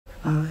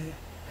I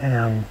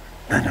am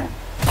Venom.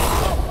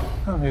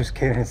 I'm just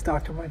kidding. It's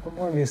Dr. Michael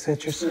Morbius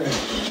at your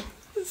service.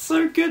 It's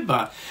so good,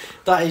 man.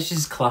 That is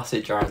just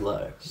classic Jared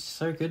Leto. It's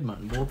so good,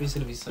 man. Morbius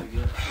gonna be so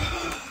good.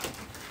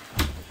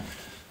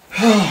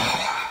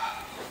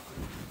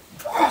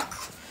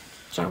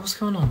 Jack, what's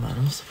going on,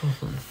 man? What's the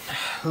problem?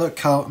 Look,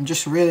 Carl, I'm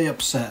just really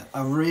upset.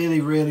 I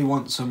really, really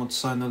want someone to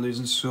sign the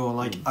losing score.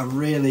 Like, I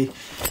really,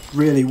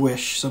 really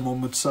wish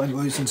someone would sign the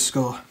losing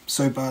score.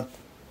 So bad.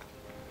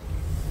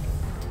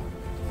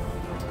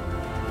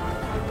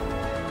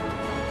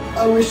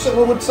 I wish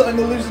someone would sign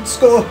the losing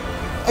score.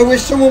 I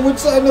wish someone would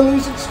sign the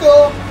losing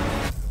score.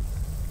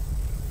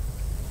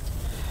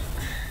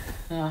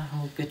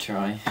 Well, good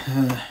try.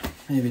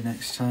 Maybe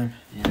next time.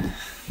 Yeah.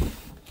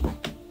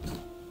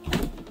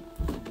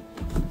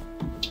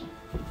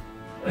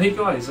 Hey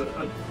guys,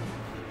 I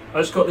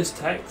just got this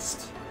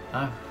text.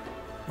 Oh.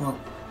 Well,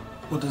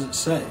 what does it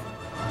say?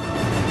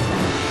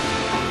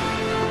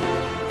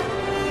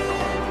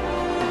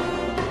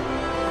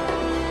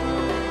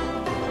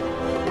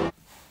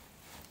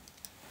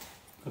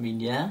 I mean,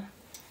 yeah.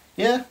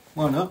 Yeah,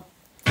 why not?